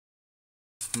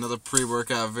Another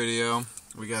pre-workout video.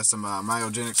 We got some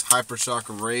Myogenix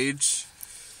Hypershock Rage.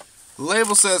 The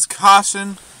label says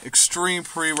caution, extreme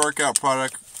pre-workout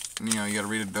product. You know, you gotta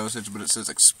read the dosage, but it says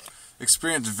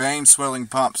experience vein swelling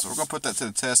pumps. So we're gonna put that to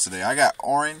the test today. I got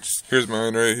orange. Here's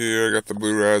mine right here. I got the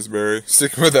blue raspberry.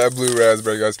 Sticking with that blue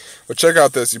raspberry, guys. But check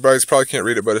out this. You guys probably can't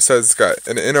read it, but it says it's got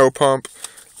an NO pump,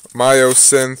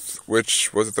 Myosynth,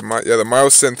 which was it the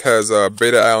Myosynth has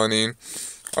beta-alanine.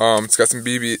 It's got some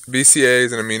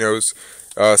BCAAs and aminos.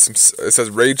 It says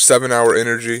Rage 7-hour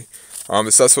energy.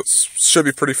 This stuff should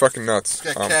be pretty fucking nuts.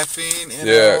 It's got caffeine.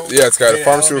 Yeah, it's got a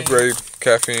pharmaceutical grade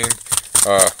caffeine.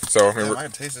 So I mean, I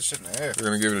can taste this shit in the air. We're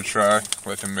gonna give it a try.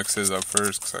 Let him mix his up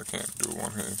first, cause I can't do it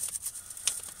one hand.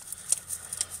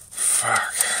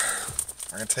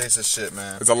 Fuck. I can taste this shit,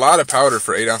 man. It's a lot of powder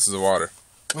for 8 ounces of water.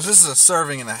 Well, this is a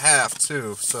serving and a half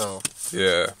too, so.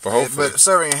 Yeah, but hopefully. But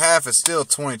serving and a half is still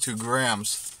 22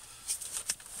 grams.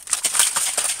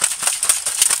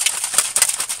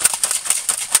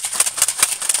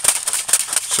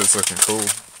 Shit's looking cool.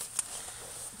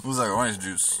 Looks like orange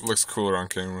juice. Looks cooler on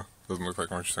camera. Doesn't look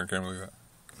like orange juice on camera like that.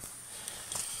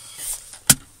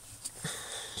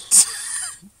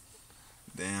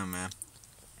 Damn, man.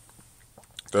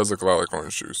 Does look a lot like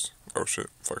orange juice. Oh shit,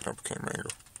 fucking up the camera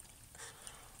angle.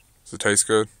 Does it taste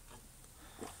good?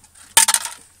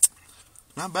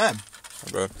 Not bad.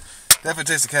 Not bad.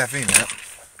 Definitely taste the caffeine, man.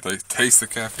 They taste the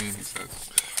caffeine, he said.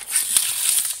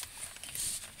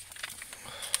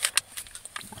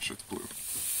 My shit's blue.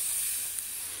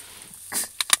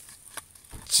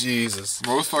 Jesus.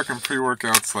 Most fucking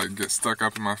pre-workouts like get stuck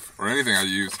up in my, or anything I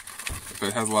use, if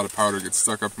it has a lot of powder, gets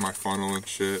stuck up in my funnel and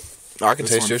shit. Oh, I can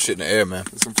taste your shit in the air, man.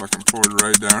 This one fucking poured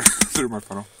right down through my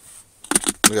funnel.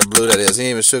 Look how blue that is. He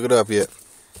ain't even shook it up yet.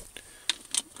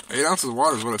 8 ounces of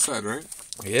water is what it said, right?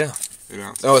 Yeah. 8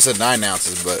 ounces. Oh, it said 9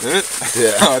 ounces, but... Did it?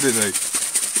 Yeah. Oh, I did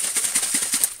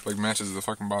 8. Like matches the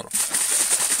fucking bottle.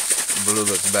 Blue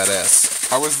looks badass.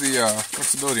 How was the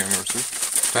flexibility on yours, dude?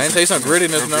 I didn't taste no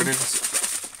grittiness, no man.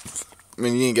 I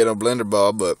mean, you didn't get no blender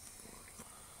ball, but...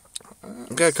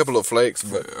 I got a couple of flakes,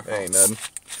 but yeah. ain't nothing.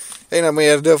 Ain't nothing we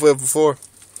had to deal with before.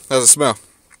 How's it smell?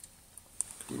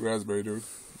 Blue raspberry, dude.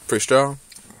 Pretty strong.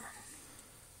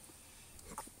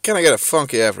 Kind of got a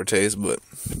funky aftertaste, but...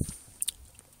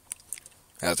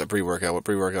 That's a pre-workout. What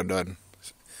pre-workout doesn't.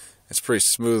 It's pretty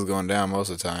smooth going down most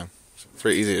of the time. It's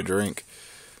pretty easy to drink.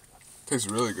 Tastes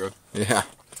really good. Yeah.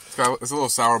 It's a little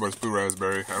sour, but it's blue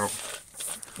raspberry.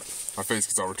 My face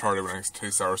gets all retarded when I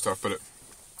taste sour stuff, but it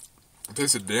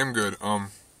tasted damn good. It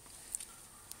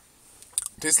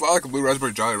tastes a lot like a blue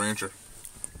raspberry Jolly Rancher.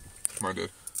 Mine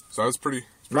did. So that was pretty.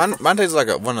 Mine tastes like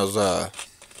one of those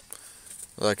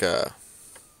like a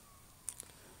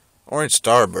orange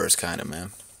Starburst kind of,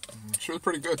 man. Sure, it's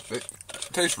pretty good. It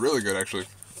tastes really good, actually.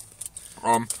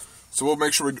 So we'll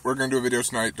make sure we're gonna do a video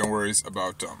tonight. Don't worry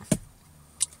about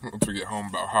once we get home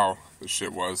about how this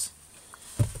shit was.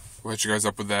 We'll hit you guys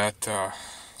up with that.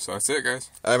 So that's it, guys.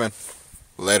 Alright, man.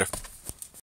 Later.